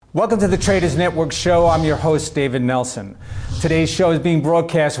Welcome to the Traders Network show. I'm your host, David Nelson. Today's show is being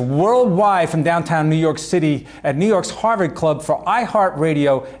broadcast worldwide from downtown New York City at New York's Harvard Club for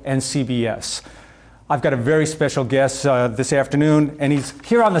iHeartRadio and CBS. I've got a very special guest this afternoon, and he's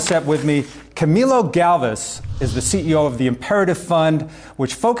here on the set with me. Camilo Galvez is the CEO of the Imperative Fund,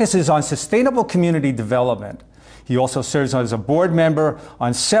 which focuses on sustainable community development. He also serves as a board member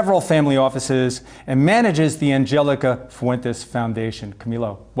on several family offices and manages the Angelica Fuentes Foundation.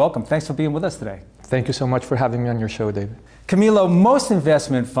 Camilo, welcome. Thanks for being with us today. Thank you so much for having me on your show, David. Camilo, most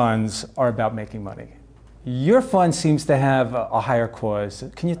investment funds are about making money. Your fund seems to have a higher cause.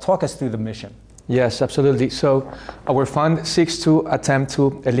 Can you talk us through the mission? Yes, absolutely. So our fund seeks to attempt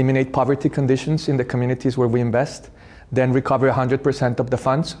to eliminate poverty conditions in the communities where we invest, then recover 100% of the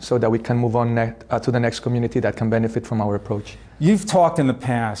funds so that we can move on to the next community that can benefit from our approach. You've talked in the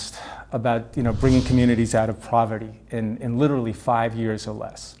past about bringing communities out of poverty in literally 5 years or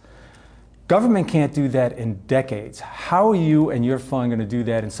less. Government can't do that in decades. How are you and your fund going to do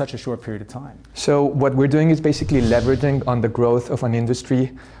that in such a short period of time? So what we're doing is basically leveraging on the growth of an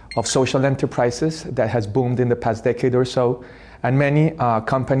industry of social enterprises that has boomed in the past decade or so. And many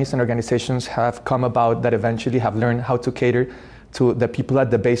companies and organizations have come about that eventually have learned how to cater to the people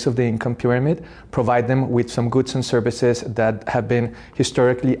at the base of the income pyramid, provide them with some goods and services that have been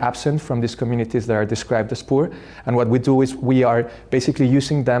historically absent from these communities that are described as poor. And what we do is we are basically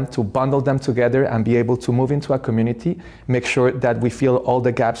using them to bundle them together and be able to move into a community, make sure that we fill all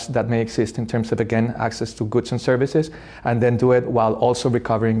the gaps that may exist in terms of, again, access to goods and services, and then do it while also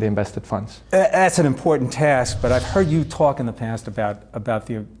recovering the invested funds. That's an important task, but I've heard you talk in the past about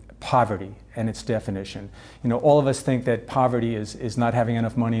the poverty and its definition. All of us think that poverty is not having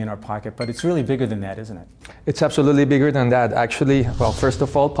enough money in our pocket, but it's really bigger than that, isn't it? It's absolutely bigger than that. Actually, well, first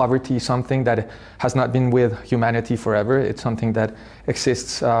of all, poverty is something that has not been with humanity forever. It's something that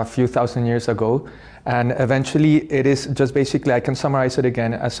exists a few thousand years ago. And eventually, it is just basically, I can summarize it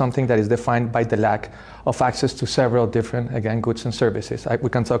again as something that is defined by the lack of access to several different, again, goods and services. We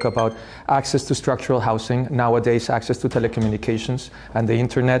can talk about access to structural housing, nowadays access to telecommunications and the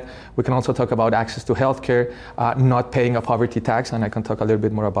internet. We can also talk about access to healthcare, not paying a poverty tax, and I can talk a little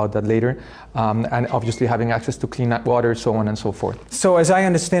bit more about that later, and obviously having access to clean water, so on and so forth. So as I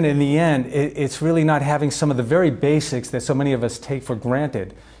understand it, in the end, it's really not having some of the very basics that so many of us take for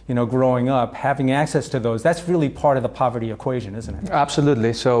granted. Growing up, having access to those, that's really part of the poverty equation, isn't it?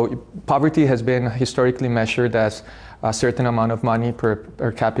 Absolutely. So poverty has been historically measured as a certain amount of money per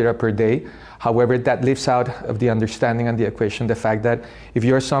capita per day. However, that leaves out of the understanding and the equation the fact that if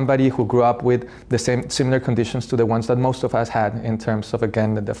you're somebody who grew up with the similar conditions to the ones that most of us had in terms of,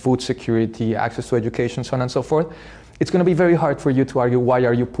 again, the food security, access to education, so on and so forth, it's going to be very hard for you to argue why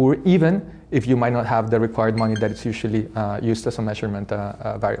are you poor, even if you might not have the required money that is usually used as a measurement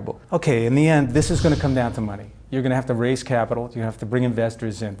variable. Okay, in the end, this is going to come down to money. You're going to have to raise capital. You have to bring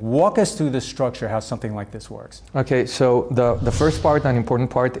investors in. Walk us through the structure, how something like this works. Okay, so the first part, an important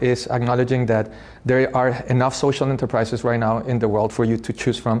part, is acknowledging that there are enough social enterprises right now in the world for you to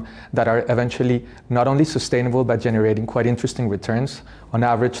choose from that are eventually not only sustainable, but generating quite interesting returns, on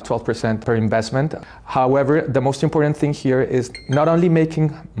average 12% per investment. However, the most important thing here is not only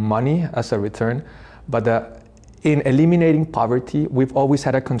making money as a return, but in eliminating poverty, we've always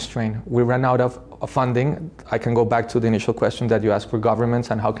had a constraint. We ran out of funding. I can go back to the initial question that you asked for governments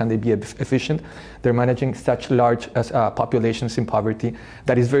and how can they be efficient. They're managing such large populations in poverty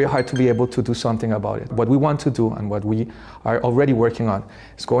that it's very hard to be able to do something about it. What we want to do and what we are already working on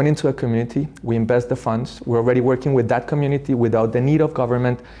is going into a community, we invest the funds, we're already working with that community without the need of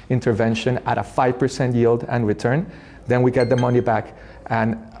government intervention at a 5% yield and return. Then we get the money back,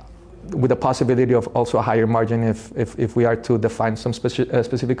 and with the possibility of also a higher margin if we are to define some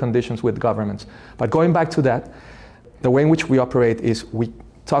specific conditions with governments. But going back to that, the way in which we operate is we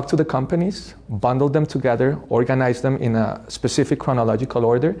talk to the companies, bundle them together, organize them in a specific chronological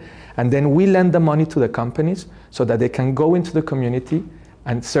order, and then we lend the money to the companies so that they can go into the community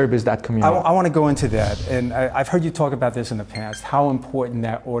and service that community. I want to go into that, and I've heard you talk about this in the past, how important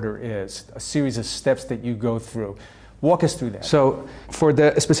that order is, a series of steps that you go through. Walk us through that. So for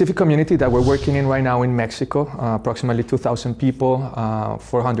the specific community that we're working in right now in Mexico, approximately 2,000 people,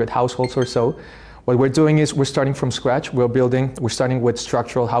 400 households or so, what we're doing is we're starting from scratch. We're starting with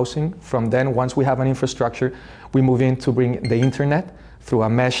structural housing. From then, once we have an infrastructure, we move in to bring the internet through a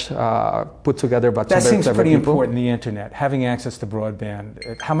mesh put together by that some seems very pretty people. important, the internet, having access to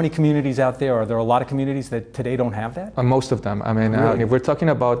broadband. How many communities out there? Are there a lot of communities that today don't have that? Most of them. I mean, really? if we're talking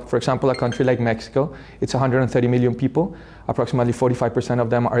about, for example, a country like Mexico, it's 130 million people. Approximately 45% of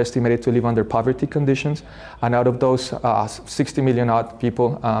them are estimated to live under poverty conditions. And out of those 60 million odd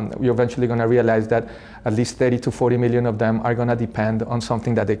people, you're eventually going to realize that at least 30 to 40 million of them are going to depend on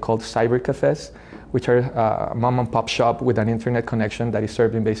something that they call cyber cafes, which are a mom and pop shop with an internet connection that is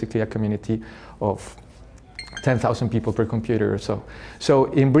serving basically a community of 10,000 people per computer or so. So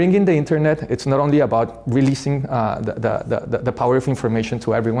in bringing the internet, it's not only about releasing the power of information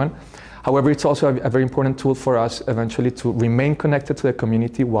to everyone. However, it's also a very important tool for us eventually to remain connected to the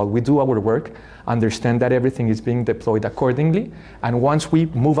community while we do our work, understand that everything is being deployed accordingly, and once we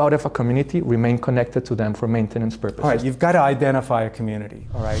move out of a community, remain connected to them for maintenance purposes. All right, you've got to identify a community,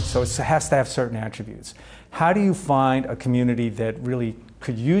 all right? So it has to have certain attributes. How do you find a community that really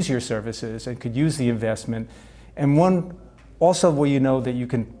could use your services and could use the investment, and one also where you know that you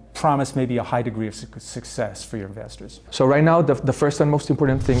can promise maybe a high degree of success for your investors? So right now, the first and most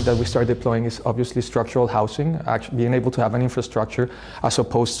important thing that we start deploying is obviously structural housing, actually being able to have an infrastructure as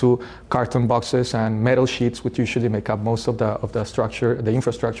opposed to carton boxes and metal sheets, which usually make up most of the structure, the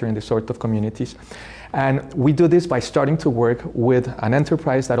infrastructure in this sort of communities. And we do this by starting to work with an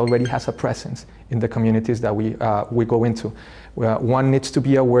enterprise that already has a presence in the communities that we go into. One needs to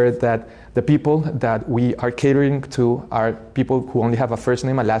be aware that the people that we are catering to are people who only have a first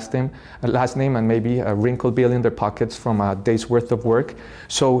name, a last name, and maybe a wrinkled bill in their pockets from a day's worth of work.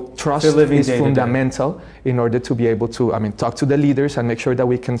 So trust is fundamental in order to be able to, talk to the leaders and make sure that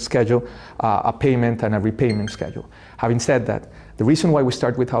we can schedule a payment and a repayment schedule. Having said that, the reason why we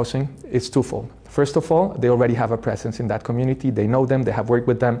start with housing is twofold. First of all, they already have a presence in that community. They know them. They have worked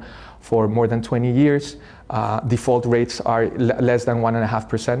with them for more than 20 years. Default rates are less than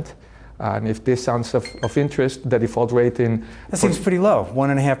 1.5%. And if this sounds of interest, the default rate that seems pretty low,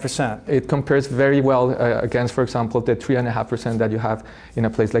 1.5%. It compares very well against, for example, the 3.5% that you have in a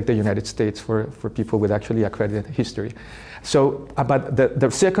place like the United States for people with actually accredited history. So, but the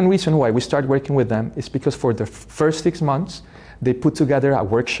second reason why we start working with them is because for the first 6 months, they put together a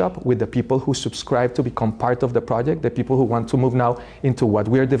workshop with the people who subscribe to become part of the project, the people who want to move now into what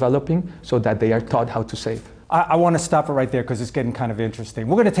we're developing, so that they are taught how to save. I want to stop it right there because it's getting kind of interesting.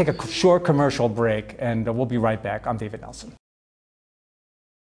 We're going to take a short commercial break, and we'll be right back. I'm David Nelson.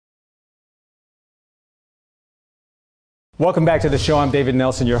 Welcome back to the show. I'm David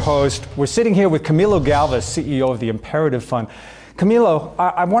Nelson, your host. We're sitting here with Camilo Galvez, CEO of the Imperative Fund. Camilo,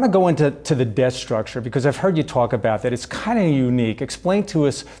 I want to go into the debt structure because I've heard you talk about that. It's kind of unique. Explain to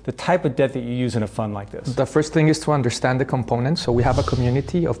us the type of debt that you use in a fund like this. The first thing is to understand the components. So we have a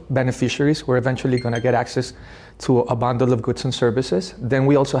community of beneficiaries who are eventually going to get access to a bundle of goods and services. Then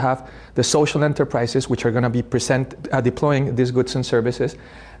we also have the social enterprises which are going to be deploying these goods and services.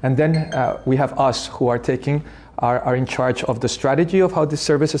 And then we have us who are in charge of the strategy of how these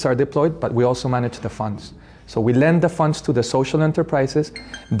services are deployed, but we also manage the funds. So we lend the funds to the social enterprises,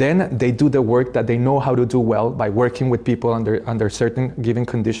 then they do the work that they know how to do well by working with people under certain given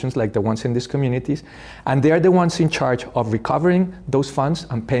conditions like the ones in these communities, and they are the ones in charge of recovering those funds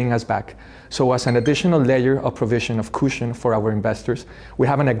and paying us back. So as an additional layer of provision of cushion for our investors, we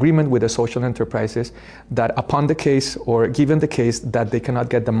have an agreement with the social enterprises that upon the case or given the case that they cannot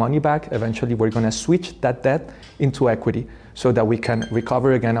get the money back, eventually we're going to switch that debt into equity so that we can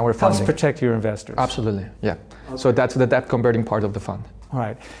recover again our funding. Helps protect your investors. Absolutely, yeah. Okay. So that's the debt converting part of the fund. All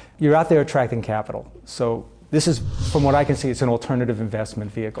right. You're out there attracting capital. So this is, from what I can see, it's an alternative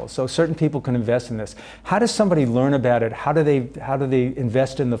investment vehicle. So certain people can invest in this. How does somebody learn about it? How do they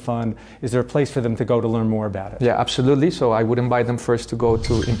invest in the fund? Is there a place for them to go to learn more about it? Yeah, absolutely. So I would invite them first to go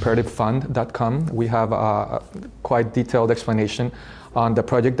to imperativefund.com. We have a quite detailed explanation on the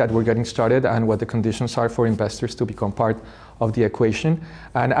project that we're getting started and what the conditions are for investors to become part of the equation.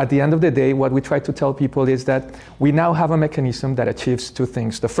 And at the end of the day, what we try to tell people is that we now have a mechanism that achieves two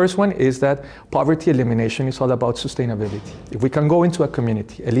things. The first one is that poverty elimination is all about sustainability. If we can go into a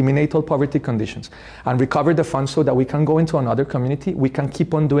community, eliminate all poverty conditions, and recover the funds so that we can go into another community, we can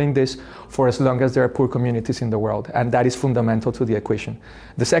keep on doing this for as long as there are poor communities in the world. And that is fundamental to the equation.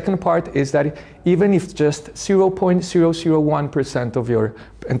 The second part is that even if just 0.001% of your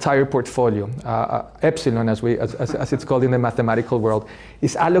entire portfolio, epsilon as it's called in the mathematical world,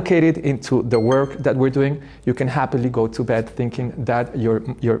 is allocated into the work that we're doing, you can happily go to bed thinking that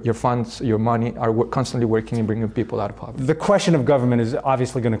your funds, your money are constantly working in bringing people out of poverty. The question of government is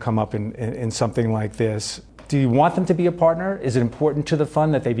obviously going to come up in something like this. Do you want them to be a partner? Is it important to the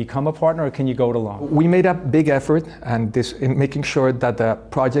fund that they become a partner, or can you go it alone? We made a big effort and in making sure that the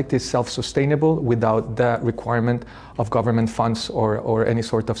project is self-sustainable without the requirement of government funds or any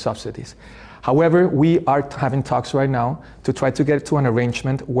sort of subsidies. However, we are having talks right now to try to get to an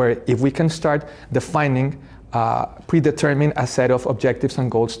arrangement where if we can start defining predetermine a set of objectives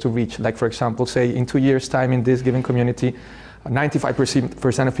and goals to reach, like for example, say in 2 years' time in this given community,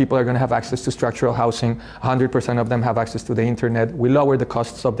 95% of people are going to have access to structural housing, 100% of them have access to the internet. We lower the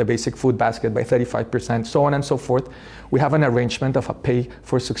costs of the basic food basket by 35%, so on and so forth. We have an arrangement of a pay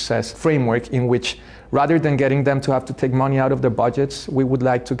for success framework in which, rather than getting them to have to take money out of their budgets, we would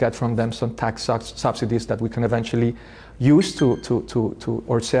like to get from them some tax subsidies that we can eventually use to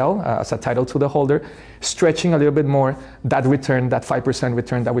or sell as a title to the holder, stretching a little bit more that return, that 5%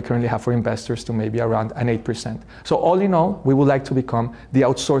 return that we currently have for investors to maybe around an 8%. So all in all, we would like to become the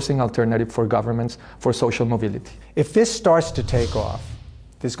outsourcing alternative for governments for social mobility. If this starts to take off,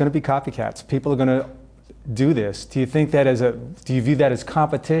 there's going to be copycats. People are going to do this. Do you think that do you view that as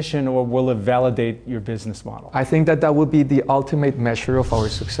competition, or will it validate your business model? I think that will be the ultimate measure of our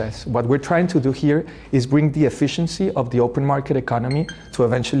success. What we're trying to do here is bring the efficiency of the open market economy to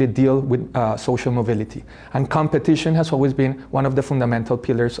eventually deal with social mobility. And competition has always been one of the fundamental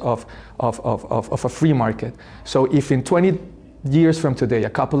pillars of a free market. So if in 20 years from today,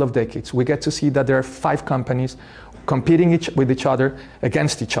 a couple of decades, we get to see that there are 5 companies competing with each other,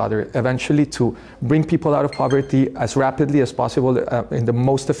 against each other, eventually to bring people out of poverty as rapidly as possible in the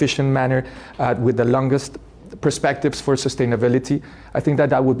most efficient manner with the longest perspectives for sustainability. I think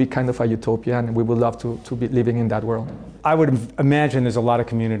that would be kind of a utopia, and we would love to be living in that world. I would imagine there's a lot of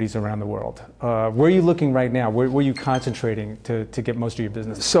communities around the world. Where are you looking right now? Where are you concentrating to get most of your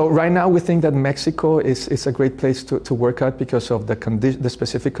business? So right now we think that Mexico is a great place to work at because of the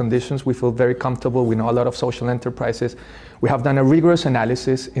specific conditions. We feel very comfortable. We know a lot of social enterprises. We have done a rigorous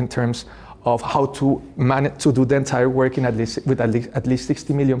analysis in terms of how to manage to do the entire work with at least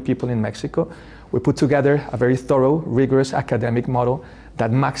 60 million people in Mexico. We put together a very thorough, rigorous academic model that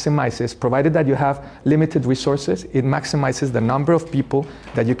maximizes, provided that you have limited resources, it maximizes the number of people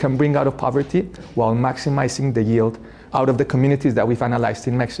that you can bring out of poverty while maximizing the yield out of the communities that we've analyzed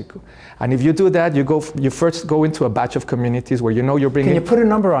in Mexico. And if you do that, you first go into a batch of communities where you know you're bringing... Can you put a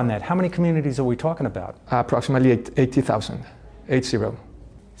number on that? How many communities are we talking about? Approximately 80,000. 80.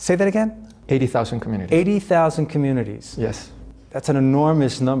 Say that again? 80,000 communities. 80,000 communities. Yes. That's an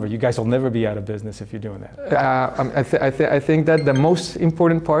enormous number. You guys will never be out of business if you're doing that. I think that the most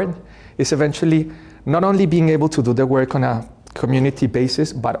important part is eventually not only being able to do the work on a community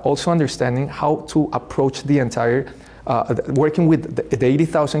basis, but also understanding how to approach the entire, working with the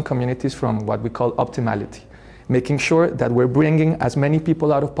 80,000 communities from what we call optimality. Making sure that we're bringing as many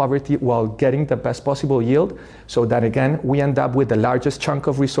people out of poverty while getting the best possible yield, so that again, we end up with the largest chunk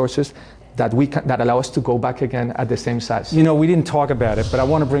of resources that allow us to go back again at the same size. You know, we didn't talk about it, but I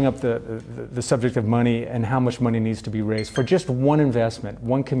want to bring up the subject of money and how much money needs to be raised. For just one investment,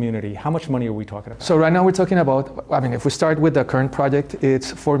 one community, how much money are we talking about? So right now we're talking about, if we start with the current project,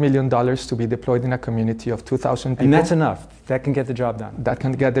 it's $4 million to be deployed in a community of 2,000 people. And that's enough. That can get the job done. That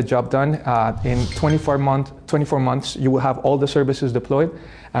can get the job done. In 24 months, you will have all the services deployed,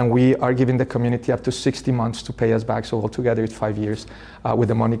 and we are giving the community up to 60 months to pay us back. So altogether, it's 5 years with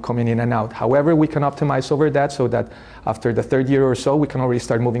the money coming in and out. However, we can optimize over that so that after the 3rd year or so, we can already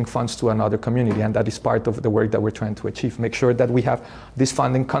start moving funds to another community. And that is part of the work that we're trying to achieve. Make sure that we have this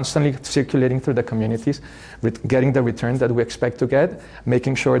funding constantly circulating through the communities, getting the return that we expect to get,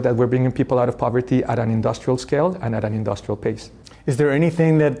 making sure that we're bringing people out of poverty at an industrial scale and at an industrial pace. Is there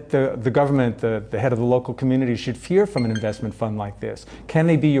anything that the government, the head of the local community, should fear from an investment fund like this? Can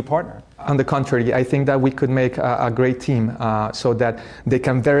they be your partner? On the contrary, I think that we could make a great team so that they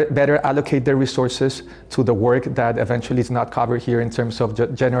can better allocate their resources to the work that eventually is not covered here in terms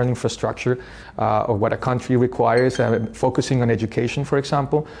of general infrastructure or what a country requires, focusing on education, for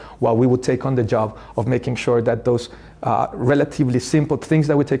example, while we would take on the job of making sure that those relatively simple things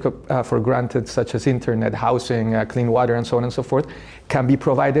that we take for granted, such as internet, housing, clean water, and so on and so forth, can be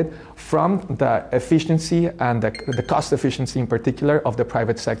provided from the efficiency and the cost efficiency in particular of the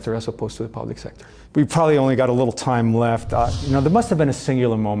private sector as opposed to the public sector. We've probably only got a little time left. There must have been a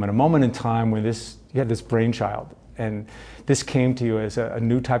singular moment, a moment in time when you had this brainchild, and this came to you as a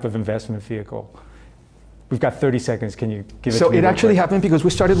new type of investment vehicle. We've got 30 seconds. Can you give it to me? So it actually happened because we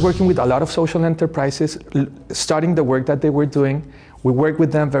started working with a lot of social enterprises, starting the work that they were doing. We worked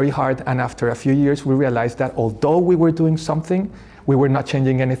with them very hard, and after a few years, we realized that although we were doing something, we were not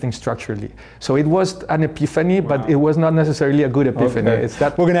changing anything structurally. So it was an epiphany, but it was not necessarily a good epiphany. Okay. It's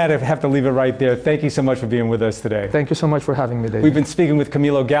that we're going to have to leave it right there. Thank you so much for being with us today. Thank you so much for having me, Dave. We've been speaking with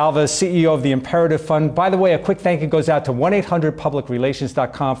Camilo Galva, CEO of the Imperative Fund. By the way, a quick thank you goes out to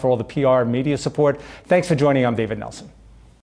 1-800-publicrelations.com for all the PR and media support. Thanks for joining. I'm David Nelson.